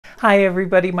Hi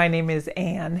everybody, my name is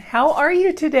Anne. How are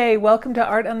you today? Welcome to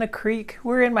Art on the Creek.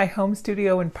 We're in my home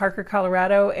studio in Parker,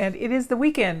 Colorado, and it is the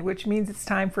weekend, which means it's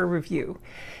time for a review.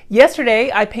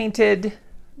 Yesterday, I painted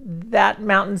that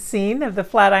mountain scene of the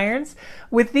Flatirons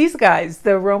with these guys,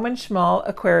 the Roman Szmal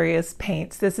Aquarius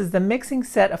paints. This is the mixing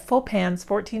set of full pans,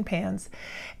 14 pans.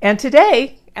 And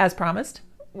today, as promised,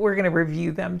 we're going to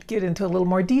review them, get into a little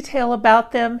more detail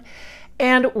about them,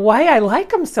 and why I like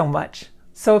them so much.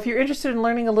 So if you're interested in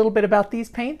learning a little bit about these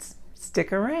paints,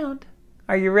 stick around.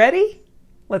 Are you ready?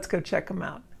 Let's go check them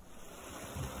out.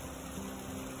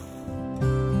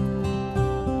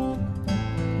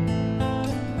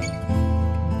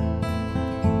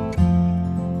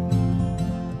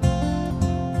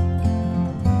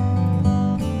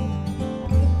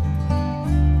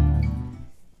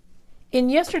 In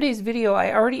yesterday's video,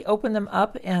 I already opened them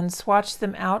up and swatched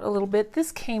them out a little bit.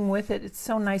 This came with it. It's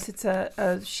so nice. It's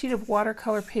a sheet of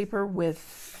watercolor paper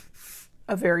with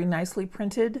a very nicely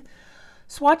printed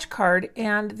swatch card.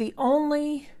 And the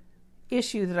only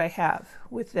issue that I have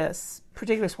with this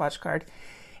particular swatch card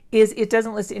is it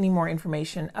doesn't list any more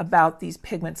information about these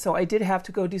pigments. So I did have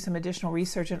to go do some additional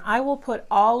research, and I will put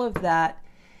all of that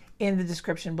in the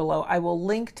description below. I will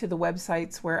link to the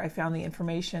websites where I found the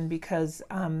information because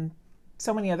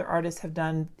so many other artists have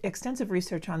done extensive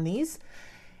research on these.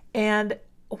 And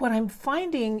what I'm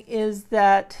finding is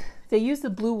that they use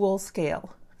the blue wool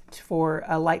scale for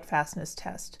a light fastness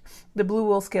test. The blue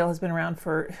wool scale has been around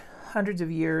for hundreds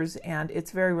of years and it's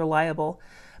very reliable.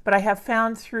 But I have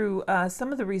found through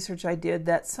some of the research I did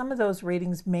that some of those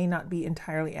ratings may not be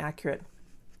entirely accurate,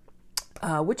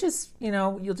 which is,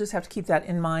 you'll just have to keep that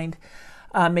in mind.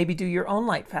 Maybe do your own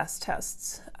light fast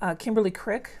tests. Kimberly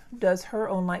Crick does her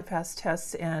own light fast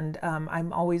tests, and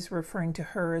I'm always referring to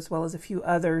her as well as a few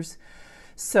others.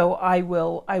 So I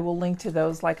will link to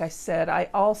those. Like I said, I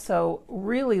also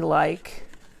really like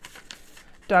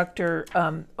Dr.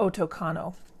 Otto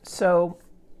Kano. So,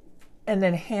 and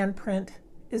then Handprint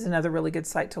is another really good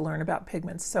site to learn about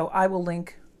pigments. So I will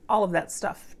link all of that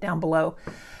stuff down below.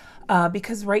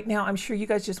 Because right now I'm sure you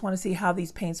guys just want to see how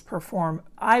these paints perform.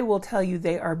 I will tell you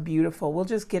they are beautiful. We'll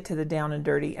just get to the down and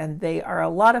dirty, and they are a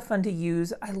lot of fun to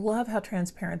use. I love how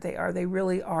transparent they are. They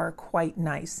really are quite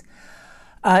nice.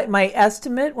 My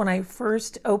estimate when I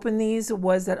first opened these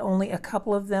was that only a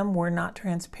couple of them were not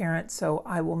transparent, so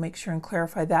I will make sure and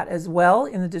clarify that as well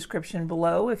in the description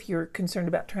below if you're concerned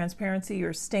about transparency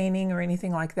or staining or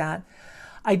anything like that.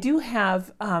 I do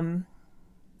have some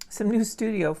new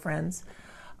studio friends.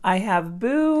 I have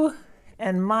Boo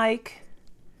and Mike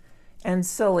and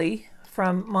Sully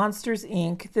from Monsters,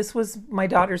 Inc. This was my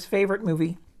daughter's favorite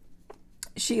movie.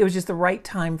 It was just the right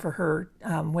time for her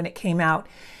when it came out,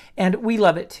 and we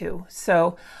love it too.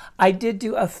 So I did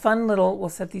do a fun little, we'll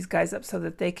set these guys up so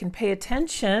that they can pay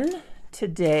attention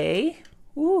today.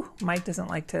 Ooh, Mike doesn't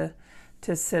like to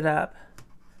sit up.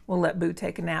 We'll let Boo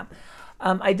take a nap.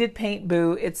 I did paint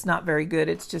Boo. It's not very good.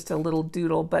 It's just a little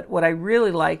doodle. But what I really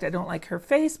liked, I don't like her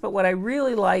face, but what I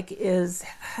really like is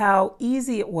how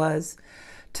easy it was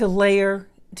to layer,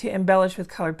 to embellish with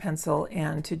colored pencil,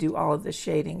 and to do all of the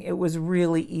shading. It was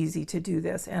really easy to do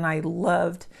this, and I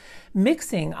loved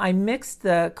mixing. I mixed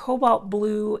the cobalt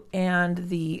blue and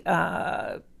the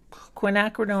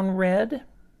quinacridone red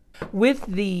with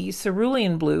the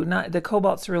cerulean blue, not the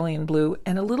cobalt cerulean blue,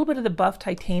 and a little bit of the buff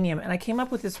titanium, and I came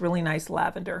up with this really nice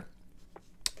lavender.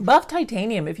 Buff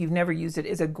titanium, if you've never used it,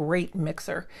 is a great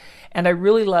mixer, and I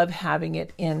really love having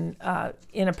it in a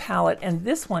palette, and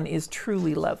this one is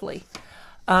truly lovely.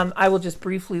 I will just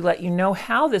briefly let you know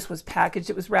how this was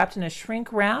packaged. It was wrapped in a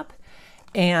shrink wrap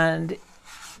and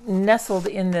nestled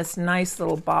in this nice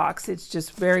little box. It's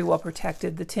just very well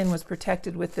protected. The tin was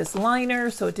protected with this liner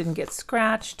so it didn't get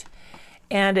scratched,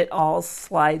 and it all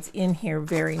slides in here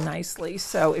very nicely.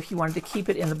 So if you wanted to keep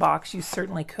it in the box, you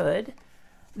certainly could.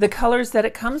 The colors that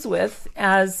it comes with,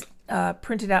 as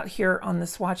printed out here on the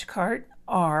swatch card,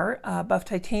 are Buff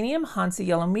Titanium, Hansa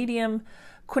Yellow Medium,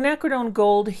 Quinacridone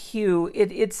Gold Hue.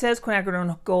 It says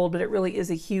Quinacridone Gold, but it really is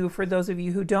a hue. For those of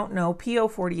you who don't know,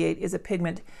 PO48 is a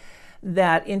pigment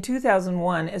that in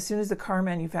 2001, as soon as the car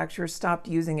manufacturers stopped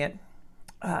using it,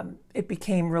 it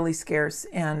became really scarce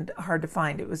and hard to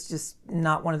find. It was just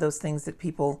not one of those things that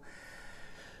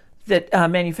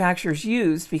manufacturers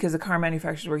used, because the car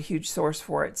manufacturers were a huge source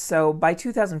for it. So by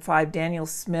 2005, Daniel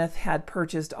Smith had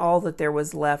purchased all that there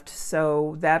was left.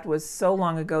 So that was so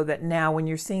long ago that now when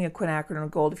you're seeing a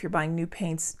quinacridone gold, if you're buying new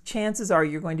paints, chances are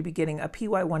you're going to be getting a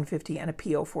PY150 and a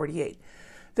PO48.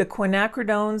 The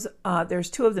quinacridones, there's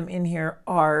two of them in here,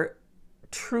 are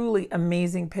truly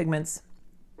amazing pigments.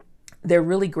 They're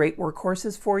really great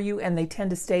workhorses for you, and they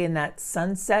tend to stay in that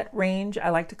sunset range, I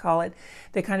like to call it.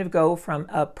 They kind of go from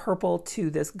a purple to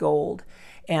this gold,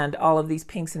 and all of these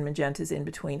pinks and magentas in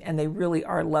between, and they really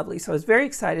are lovely. So I was very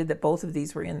excited that both of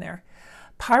these were in there.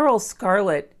 Pyrrole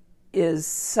Scarlet is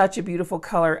such a beautiful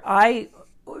color.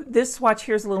 This swatch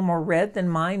here is a little more red than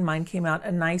mine. Mine came out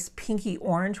a nice pinky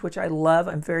orange, which I love.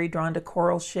 I'm very drawn to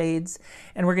coral shades,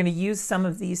 and we're going to use some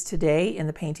of these today in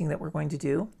the painting that we're going to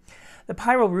do. The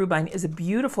Pyrrole Rubine is a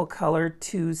beautiful color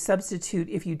to substitute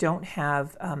if you don't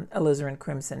have alizarin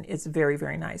crimson. It's very,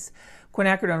 very nice.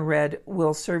 Quinacridone Red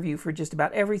will serve you for just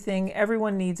about everything.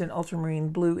 Everyone needs an ultramarine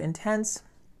blue intense.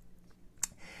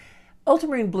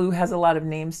 Ultramarine blue has a lot of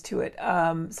names to it.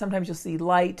 Sometimes you'll see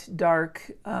light,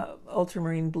 dark,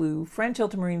 ultramarine blue, French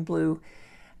ultramarine blue.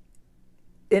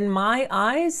 In my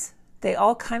eyes, they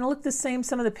all kind of look the same.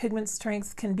 Some of the pigment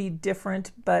strengths can be different,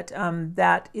 but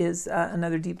that is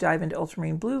another deep dive into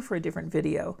ultramarine blue for a different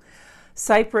video.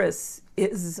 Cypress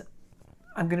is,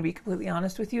 I'm going to be completely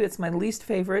honest with you, it's my least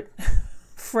favorite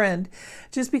friend,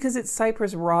 just because it's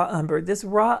Cypress raw umber. This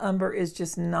raw umber is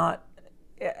just not,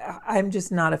 I'm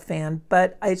just not a fan,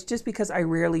 but it's just because I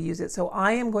rarely use it. So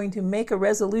I am going to make a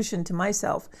resolution to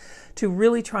myself to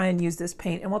really try and use this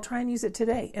paint, and we'll try and use it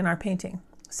today in our painting.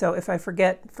 So if I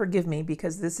forget, forgive me,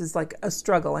 because this is like a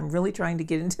struggle. I'm really trying to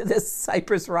get into this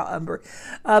Cypress raw umber.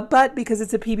 But because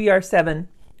it's a PBR7,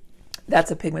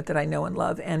 that's a pigment that I know and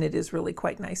love, and it is really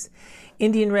quite nice.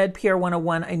 Indian Red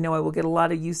PR101, I know I will get a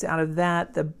lot of use out of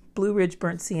that. The Blue Ridge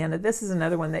Burnt Sienna, this is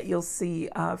another one that you'll see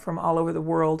from all over the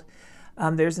world.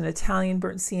 There's an Italian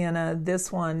Burnt Sienna. This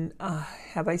one,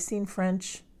 have I seen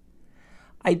French?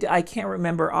 I can't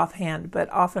remember offhand, but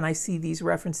often I see these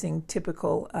referencing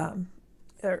typical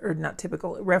or not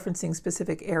typical, referencing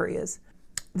specific areas.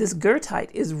 This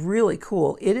Goethite is really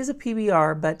cool. It is a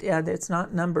PBR, but it's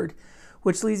not numbered,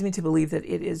 which leads me to believe that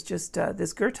it is just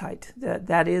this Goethite.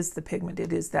 That is the pigment.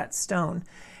 It is that stone.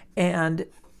 And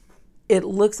it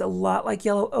looks a lot like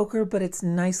yellow ochre, but it's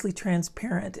nicely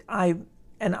transparent. I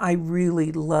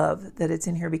really love that it's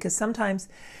in here, because sometimes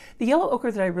the yellow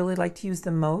ochre that I really like to use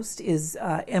the most is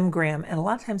M gram, and a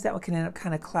lot of times that one can end up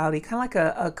kind of cloudy, kind of like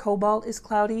a cobalt is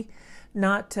cloudy.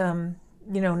 Not,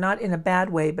 not in a bad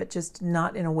way, but just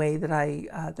not in a way that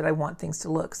I want things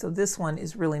to look. So this one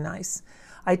is really nice.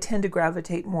 I tend to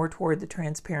gravitate more toward the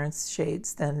transparent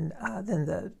shades than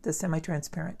the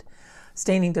semi-transparent.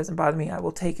 Staining doesn't bother me. I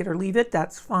will take it or leave it.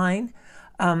 That's fine.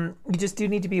 You just do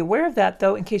need to be aware of that,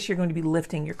 though, in case you're going to be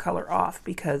lifting your color off,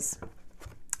 because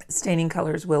staining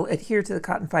colors will adhere to the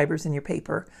cotton fibers in your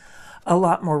paper a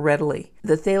lot more readily.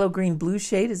 The Phthalo Green Blue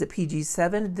shade is a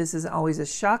PG7. This is always a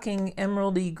shocking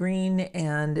emeraldy green,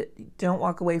 and don't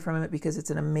walk away from it because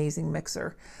it's an amazing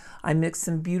mixer. I mixed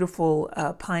some beautiful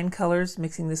pine colors,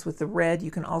 mixing this with the red. You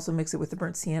can also mix it with the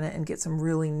burnt sienna and get some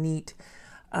really neat,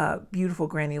 beautiful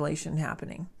granulation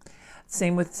happening.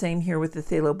 Same here with the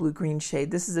Phthalo Blue Green shade.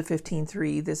 This is a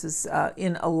 15-3. This is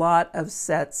in a lot of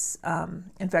sets.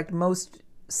 In fact, most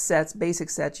sets, basic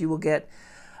sets, you will get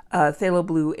phthalo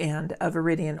blue and a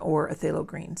viridian or a phthalo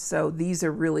green. So these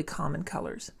are really common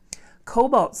colors.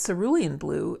 Cobalt cerulean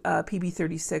blue,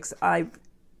 PB36.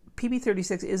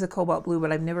 PB36 is a cobalt blue, but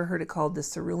I've never heard it called the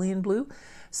cerulean blue.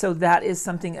 So that is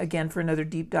something, again, for another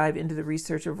deep dive into the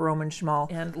research of Roman Szmal.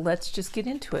 And let's just get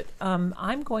into it.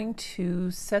 I'm going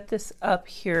to set this up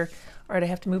here. All right, I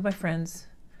have to move my friends.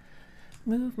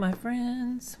 Move my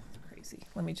friends. Crazy.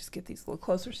 Let me just get these a little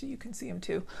closer so you can see them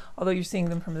too, although you're seeing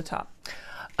them from the top.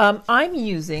 I'm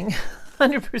using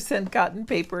 100% cotton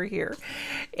paper here,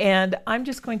 and I'm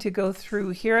just going to go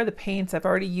through. Here are the paints. I've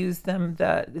already used them,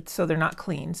 so they're not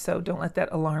clean, so don't let that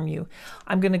alarm you.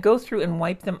 I'm going to go through and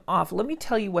wipe them off. Let me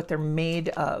tell you what they're made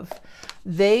of.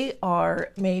 They are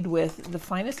made with the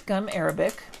finest gum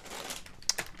arabic,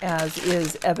 as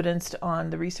is evidenced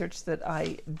on the research that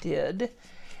I did,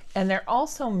 and they're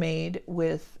also made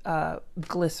with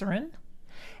glycerin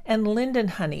and linden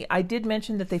honey. I did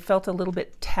mention that they felt a little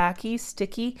bit tacky,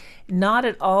 sticky, not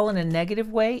at all in a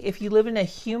negative way. If you live in a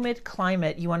humid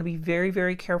climate, you want to be very,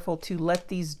 very careful to let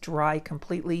these dry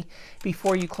completely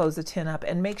before you close the tin up,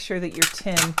 and make sure that your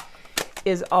tin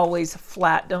is always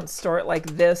flat. Don't store it like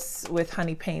this with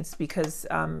honey paints, because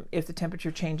if the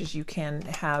temperature changes, you can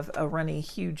have a runny,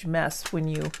 huge mess when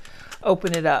you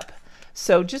open it up.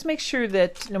 So just make sure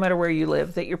that no matter where you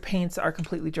live, that your paints are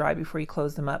completely dry before you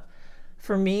close them up.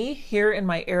 For me, here in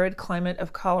my arid climate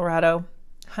of Colorado,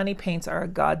 honey paints are a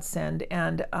godsend,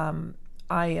 and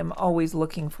I am always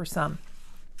looking for some.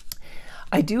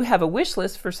 I do have a wish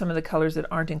list for some of the colors that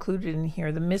aren't included in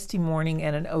here, the Misty Morning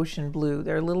and an Ocean Blue.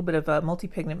 They're a little bit of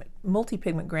multi-pigment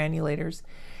granulators,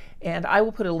 And I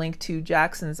will put a link to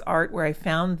Jackson's art where I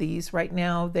found these. Right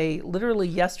now, they literally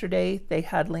yesterday, they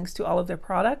had links to all of their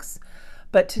products,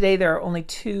 but today there are only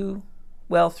two,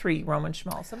 well, three Roman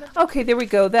Szmals. Okay, there we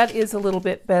go. That is a little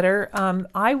bit better.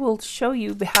 I will show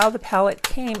you how the palette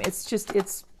came.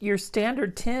 It's your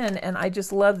standard tin, and I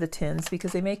just love the tins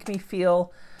because they make me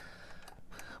feel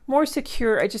more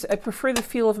secure. I prefer the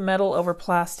feel of metal over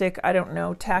plastic. I don't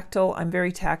know, tactile. I'm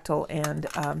very tactile, and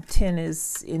tin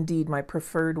is indeed my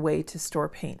preferred way to store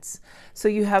paints. So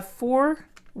you have 4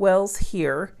 wells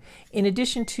here, in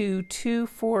addition to 2,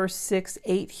 4, 6,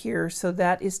 8 here. So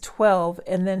that is 12.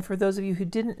 And then for those of you who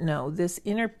didn't know, this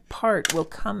inner part will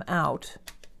come out.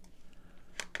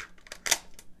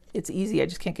 It's easy. I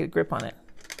just can't get a grip on it.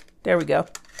 There we go.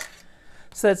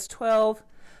 So that's 12.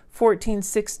 14,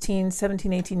 16,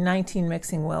 17, 18, 19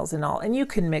 mixing wells in all. And you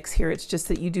can mix here. It's just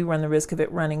that you do run the risk of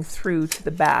it running through to the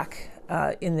back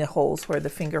in the holes where the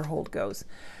finger hold goes.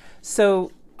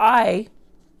 So I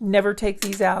never take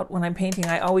these out when I'm painting.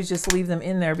 I always just leave them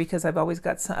in there because I've always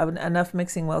got enough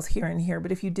mixing wells here and here.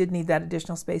 But if you did need that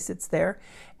additional space, it's there.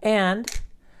 And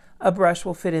a brush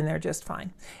will fit in there just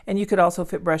fine. And you could also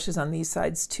fit brushes on these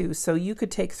sides too. So you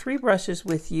could take 3 brushes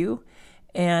with you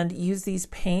and use these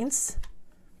paints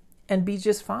and be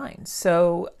just fine.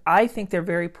 So I think they're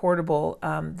very portable.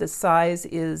 The size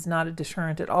is not a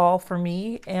deterrent at all for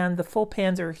me, and the full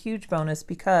pans are a huge bonus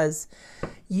because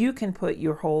you can put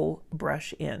your whole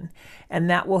brush in, and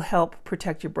that will help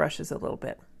protect your brushes a little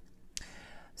bit.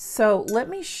 So let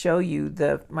me show you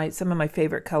some of my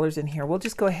favorite colors in here. We'll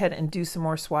just go ahead and do some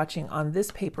more swatching on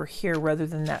this paper here rather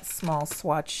than that small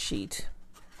swatch sheet.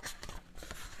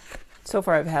 So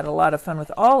far I've had a lot of fun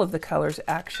with all of the colors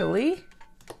actually.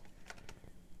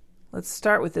 Let's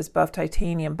start with this Buff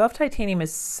Titanium. Buff Titanium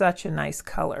is such a nice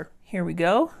color. Here we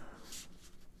go.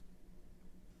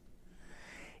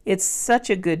 It's such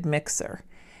a good mixer,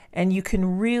 and you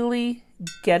can really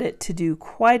get it to do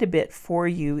quite a bit for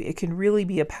you. It can really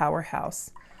be a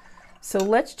powerhouse. So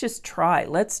let's just try.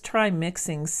 Let's try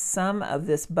mixing some of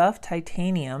this Buff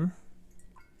Titanium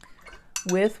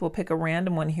with, we'll pick a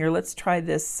random one here. Let's try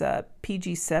this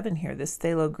PG7 here, this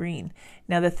phthalo green.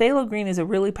 Now the phthalo green is a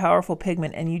really powerful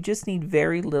pigment, and you just need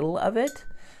very little of it.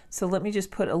 So let me just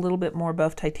put a little bit more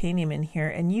Buff Titanium in here,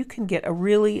 and you can get a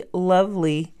really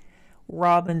lovely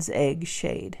robin's egg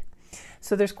shade.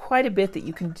 So there's quite a bit that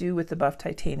you can do with the Buff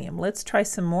Titanium. Let's try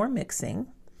some more mixing.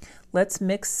 Let's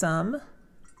mix some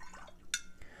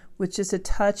with just a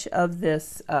touch of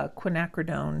this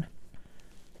quinacridone.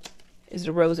 Is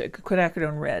a rose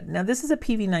quinacridone red. Now this is a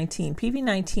PV19.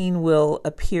 PV19 will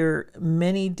appear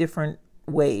many different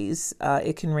ways.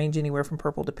 It can range anywhere from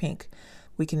purple to pink.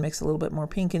 We can mix a little bit more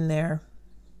pink in there.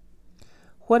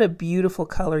 What a beautiful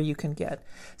color you can get.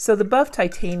 So the Buff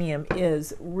Titanium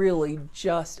is really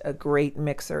just a great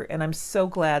mixer, and I'm so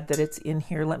glad that it's in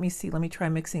here. Let me see, let me try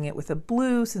mixing it with a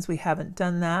blue since we haven't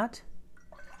done that.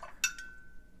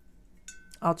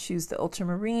 I'll choose the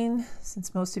ultramarine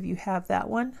since most of you have that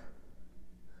one.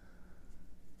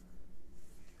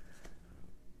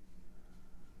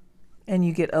 And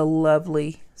you get a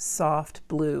lovely soft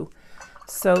blue.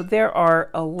 So there are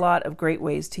a lot of great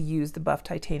ways to use the Buff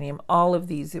Titanium. All of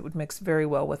these, it would mix very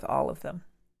well with all of them.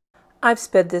 I've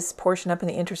sped this portion up in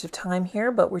the interest of time here,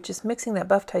 but we're just mixing that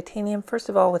Buff Titanium, first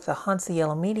of all with the Hansa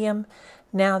Yellow Medium,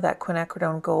 now that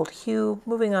quinacridone gold hue,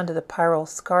 moving on to the Pyrrole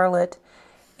Scarlet,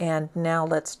 and now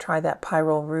let's try that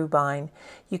Pyrrole Rubine.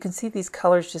 You can see these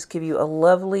colors just give you a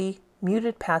lovely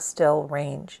muted pastel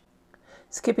range.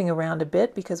 Skipping around a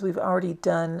bit because we've already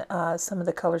done some of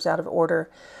the colors out of order,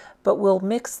 but we'll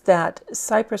mix that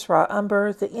Cypress Raw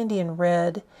Umber, the Indian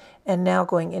Red, and now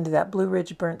going into that Blue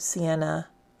Ridge Burnt Sienna.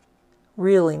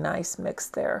 Really nice mix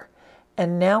there.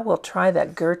 And now we'll try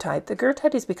that Goethite. The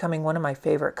Goethite is becoming one of my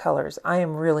favorite colors. I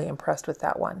am really impressed with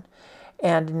that one.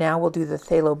 And now we'll do the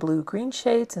Phthalo Blue Green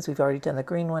shade since we've already done the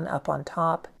green one up on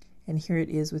top. And here it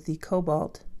is with the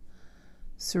Cobalt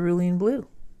Cerulean Blue,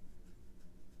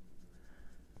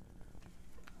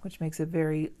 which makes a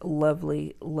very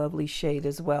lovely, lovely shade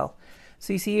as well.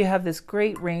 So you see you have this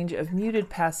great range of muted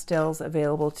pastels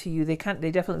available to you. They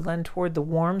definitely lend toward the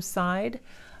warm side.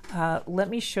 Let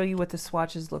me show you what the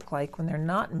swatches look like when they're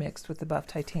not mixed with the Buff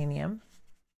Titanium.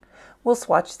 We'll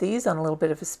swatch these on a little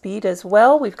bit of a speed as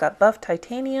well. We've got Buff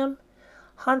Titanium,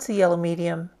 Hansa Yellow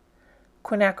Medium,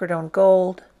 Quinacridone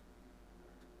Gold.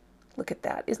 Look at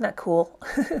that, isn't that cool?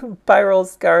 Pyrrole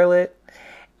Scarlet,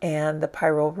 and the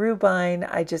Pyrrole Rubine.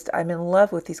 I'm in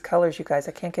love with these colors, you guys.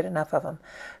 I can't get enough of them.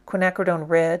 Quinacridone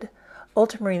Red,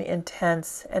 Ultramarine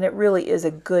Intense, and it really is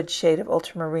a good shade of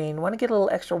ultramarine. Want to get a little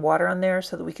extra water on there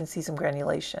so that we can see some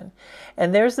granulation.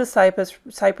 And there's the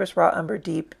Cypress Raw Umber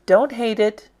Deep. Don't hate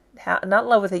it. Not in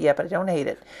love with it yet, but I don't hate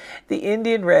it. The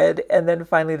Indian Red, and then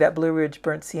finally that Blue Ridge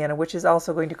Burnt Sienna, which is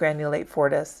also going to granulate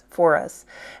for us.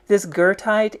 This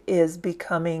Goethite is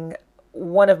becoming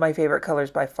one of my favorite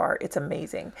colors by far. It's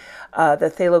amazing.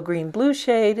 The Phthalo Green Blue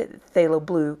shade, Phthalo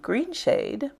Blue Green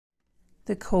shade,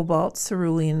 the Cobalt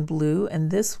Cerulean Blue,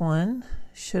 and this one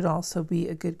should also be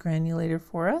a good granulator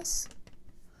for us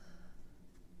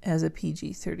as a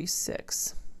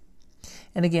PG36.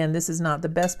 And again, this is not the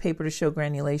best paper to show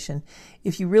granulation.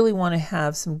 If you really want to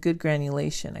have some good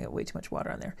granulation, I got way too much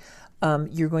water on there,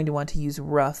 you're going to want to use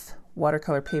rough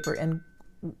watercolor paper. And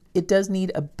it does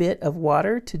need a bit of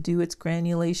water to do its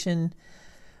granulation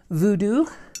voodoo.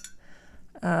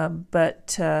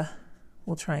 But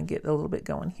we'll try and get a little bit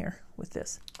going here with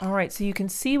this. All right, so you can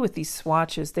see with these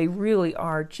swatches, they really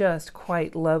are just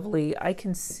quite lovely. I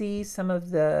can see some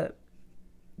of the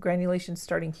granulation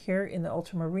starting here in the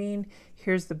ultramarine.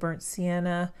 Here's the burnt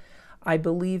sienna. I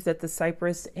believe that the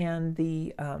cypress and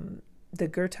the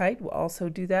goethite will also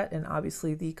do that, and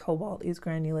obviously the cobalt is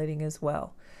granulating as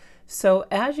well. So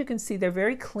as you can see, they're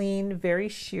very clean, very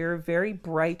sheer, very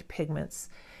bright pigments.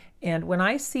 And when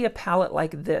I see a palette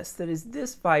like this that is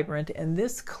this vibrant and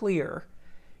this clear,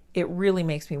 it really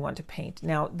makes me want to paint.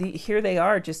 Now here they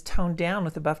are just toned down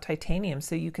with the buff titanium,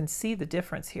 so you can see the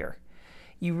difference here.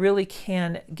 You really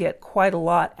can get quite a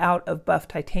lot out of buff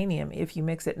titanium if you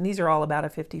mix it. And these are all about a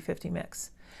 50-50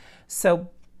 mix. So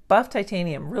buff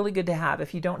titanium, really good to have.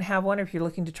 If you don't have one, or if you're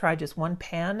looking to try just one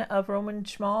pan of Roman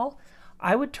Szmal,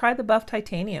 I would try the buff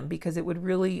titanium because it would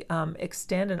really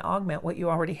extend and augment what you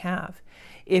already have.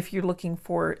 If you're looking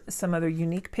for some other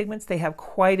unique pigments, they have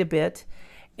quite a bit.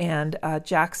 And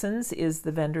Jackson's is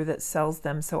the vendor that sells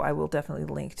them, so I will definitely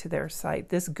link to their site.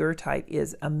 This Goethite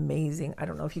is amazing. I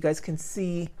don't know if you guys can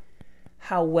see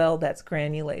how well that's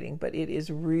granulating, but it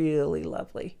is really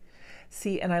lovely.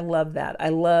 See, and I love that. I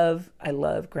love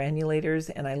granulators,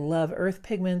 and I love earth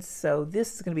pigments, so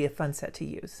this is going to be a fun set to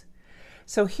use.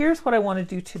 So here's what I want to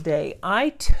do today. I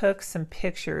took some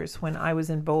pictures when I was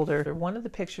in Boulder. One of the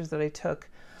pictures that I took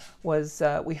was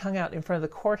we hung out in front of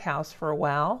the courthouse for a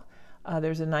while.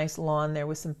 There's a nice lawn there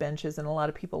with some benches, and a lot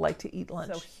of people like to eat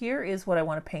lunch. So here is what I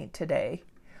want to paint today.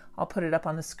 I'll put it up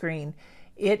on the screen.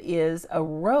 It is a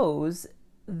rose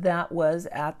that was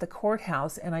at the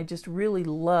courthouse, and I just really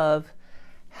love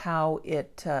how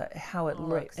it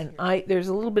looks. And there's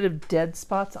a little bit of dead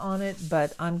spots on it,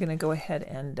 but I'm going to go ahead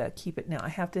and keep it now. I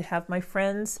have to have my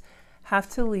friends have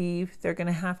to leave. They're going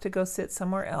to have to go sit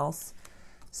somewhere else.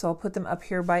 So I'll put them up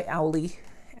here by Owlie.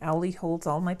 Owlie holds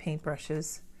all my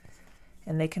paintbrushes,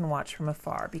 and they can watch from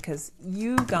afar because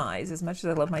you guys, as much as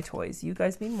I love my toys, you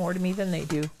guys mean more to me than they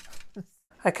do.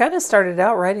 I kind of started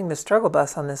out writing the struggle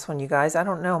bus on this one, you guys. I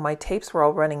don't know, my tapes were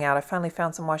all running out. I finally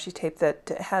found some washi tape that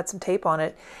had some tape on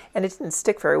it, and it didn't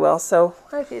stick very well, so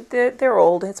they're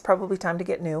old. It's probably time to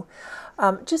get new.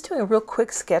 Just doing a real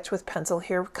quick sketch with pencil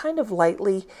here, kind of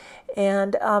lightly,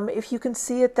 and if you can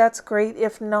see it, that's great.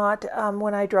 If not,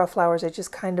 when I draw flowers, I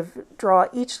just kind of draw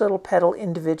each little petal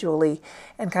individually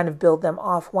and kind of build them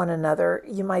off one another.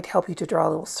 You might help you to draw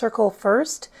a little circle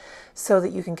first so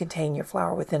that you can contain your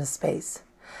flower within a space.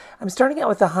 I'm starting out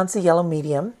with the Hansa Yellow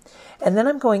Medium, and then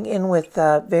I'm going in with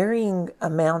varying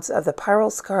amounts of the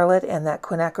Pyrrole Scarlet and that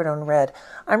Quinacridone Red.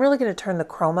 I'm really going to turn the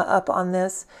chroma up on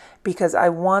this because I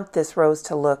want this rose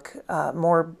to look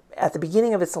more at the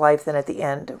beginning of its life than at the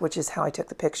end, which is how I took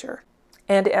the picture.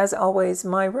 And as always,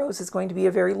 my rose is going to be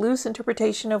a very loose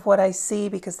interpretation of what I see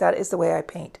because that is the way I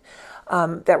paint.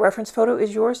 That reference photo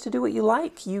is yours to do what you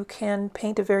like. You can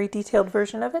paint a very detailed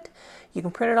version of it. You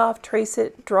can print it off, trace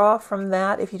it, draw from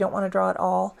that if you don't want to draw at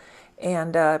all,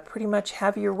 and pretty much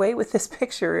have your way with this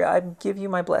picture. I give you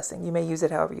my blessing. You may use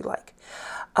it however you like.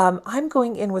 I'm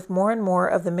going in with more and more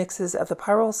of the mixes of the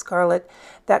Pyrrole Scarlet.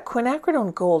 That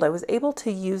Quinacridone Gold, I was able to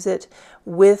use it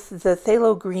with the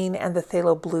Phthalo Green and the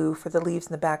Phthalo Blue for the leaves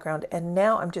in the background, and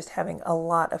now I'm just having a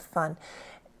lot of fun.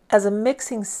 As a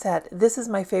mixing set, this is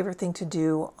my favorite thing to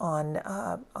do on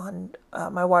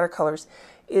my watercolors,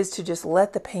 is to just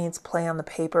let the paints play on the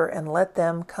paper and let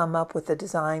them come up with the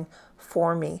design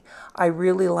for me. I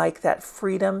really like that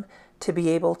freedom to be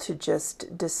able to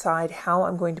just decide how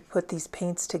I'm going to put these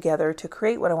paints together to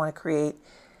create what I want to create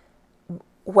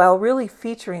while really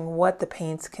featuring what the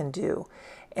paints can do.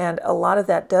 And a lot of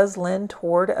that does lend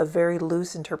toward a very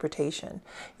loose interpretation.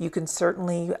 You can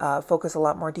certainly focus a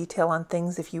lot more detail on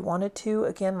things if you wanted to,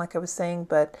 again, like I was saying,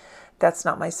 but that's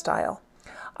not my style.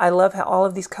 I love how all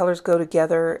of these colors go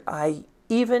together. I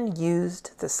even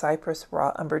used the Cypress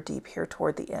Raw Umber Deep here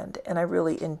toward the end, and I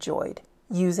really enjoyed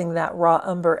using that raw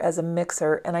umber as a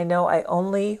mixer. And I know I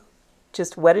only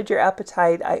just whetted your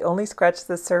appetite. I only scratched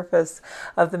the surface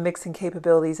of the mixing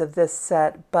capabilities of this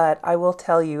set, but I will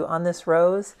tell you, on this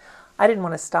rose, I didn't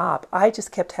want to stop. I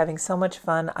just kept having so much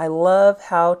fun. I love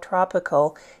how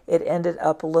tropical it ended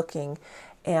up looking.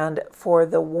 And for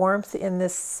the warmth in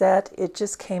this set, it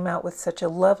just came out with such a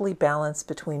lovely balance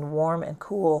between warm and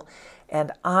cool.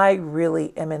 And I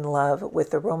really am in love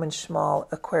with the Roman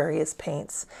Szmal Aquarius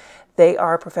paints. They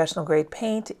are professional grade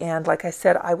paint, and like I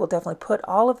said, I will definitely put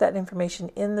all of that information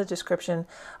in the description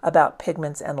about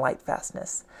pigments and light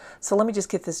fastness. So let me just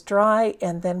get this dry,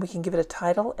 and then we can give it a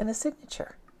title and a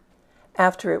signature.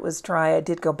 After it was dry, I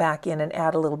did go back in and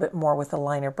add a little bit more with a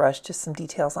liner brush, just some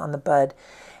details on the bud.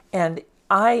 And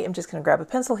I am just going to grab a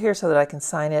pencil here so that I can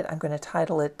sign it. I'm going to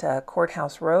title it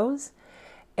Courthouse Rose.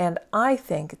 And I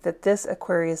think that this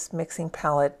Aquarius mixing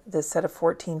palette, this set of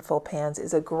 14 full pans,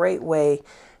 is a great way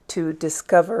to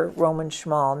discover Roman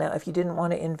Szmal. Now, if you didn't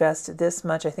want to invest this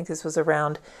much, I think this was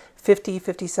around $50,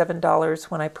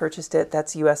 $57 when I purchased it.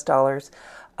 That's US dollars.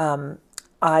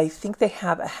 I think they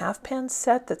have a half pan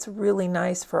set that's really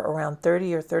nice for around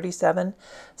 30 or 37.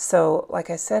 So like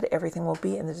I said, everything will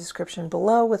be in the description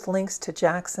below with links to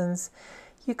Jackson's.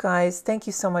 You guys, thank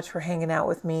you so much for hanging out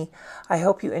with me. I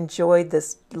hope you enjoyed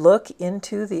this look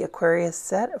into the Aquarius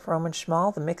set of Roman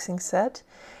Szmal, the mixing set.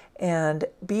 And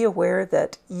be aware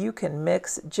that you can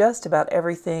mix just about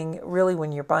everything. Really,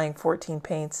 when you're buying 14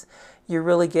 paints, you're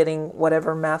really getting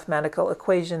whatever mathematical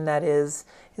equation that is.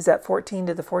 Is that 14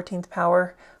 to the 14th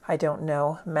power? I don't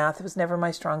know. Math was never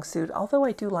my strong suit, although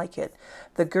I do like it.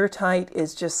 The Goethite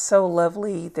is just so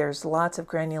lovely. There's lots of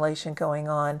granulation going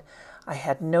on. I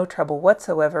had no trouble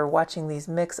whatsoever watching these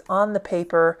mix on the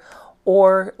paper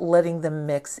or letting them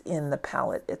mix in the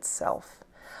palette itself.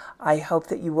 I hope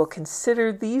that you will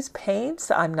consider these paints.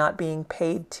 I'm not being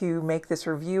paid to make this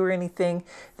review or anything.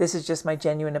 This is just my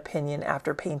genuine opinion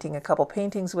after painting a couple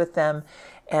paintings with them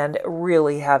and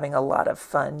really having a lot of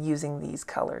fun using these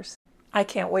colors. I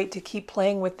can't wait to keep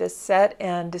playing with this set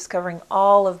and discovering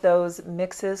all of those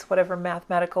mixes, whatever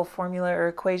mathematical formula or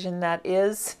equation that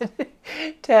is,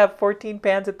 to have 14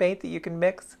 pans of paint that you can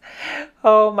mix.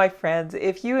 Oh, my friends,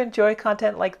 if you enjoy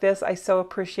content like this, I so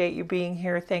appreciate you being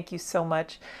here. Thank you so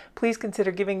much. Please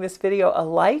consider giving this video a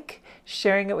like,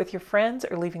 sharing it with your friends,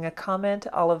 or leaving a comment.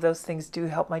 All of those things do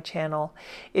help my channel.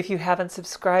 If you haven't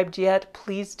subscribed yet,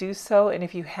 please do so. And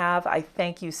if you have, I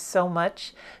thank you so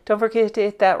much. Don't forget to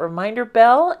hit that reminder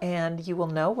bell and you will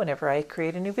know whenever I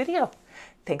create a new video.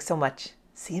 Thanks so much.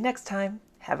 See you next time.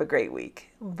 Have a great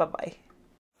week. Bye-bye.